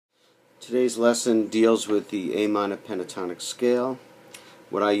Today's lesson deals with the A minor pentatonic scale.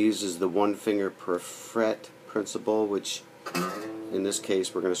 What I use is the one finger per fret principle, which in this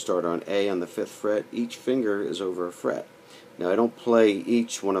case we're going to start on A on the 5th fret. Each finger is over a fret. Now I don't play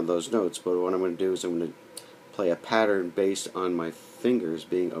each one of those notes, but what I'm going to do is I'm going to play a pattern based on my fingers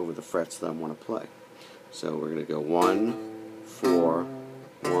being over the frets that I want to play. So we're going to go 1, 4,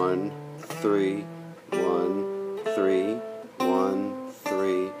 1, 3, 1, 3, 1,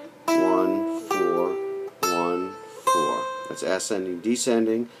 3, 1, 4, 1, 4. That's ascending,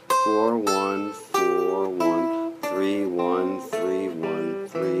 descending. 4, 1, 4, 1, 3, 1, 3, 1,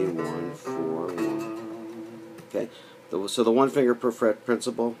 3, 1, 4, 1. Okay, so the one finger per fret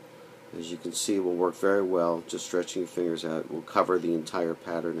principle, as you can see, will work very well. Just stretching your fingers out will cover the entire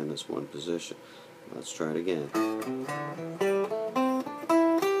pattern in this one position. Let's try it again.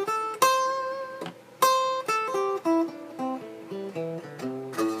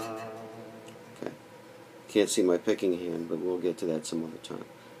 Okay, can't see my picking hand, but we'll get to that some other time.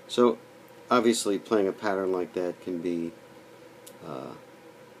 So obviously playing a pattern like that can be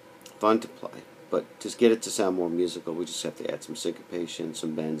fun to play, but to get it to sound more musical, we just have to add some syncopation,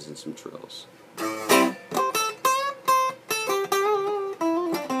 some bends, and some trills.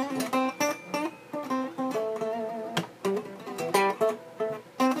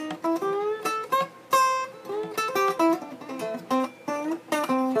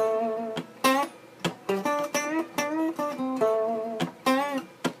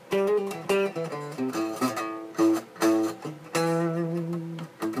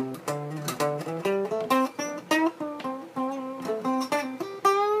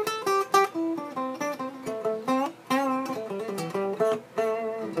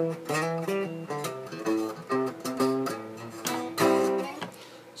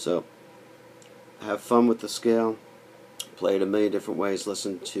 So, have fun with the scale, play it a million different ways,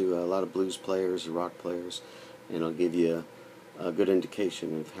 listen to a lot of blues players or rock players, and it'll give you a good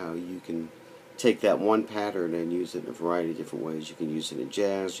indication of how you can take that one pattern and use it in a variety of different ways. You can use it in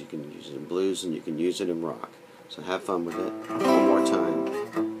jazz, you can use it in blues, and you can use it in rock. So have fun with it. One more time.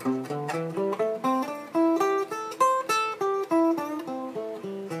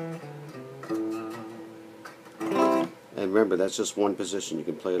 And remember, that's just one position. You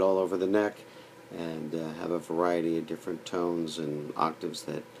can play it all over the neck and have a variety of different tones and octaves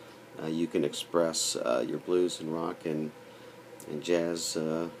that you can express your blues and rock and jazz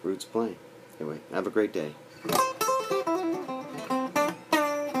roots playing. Anyway, have a great day.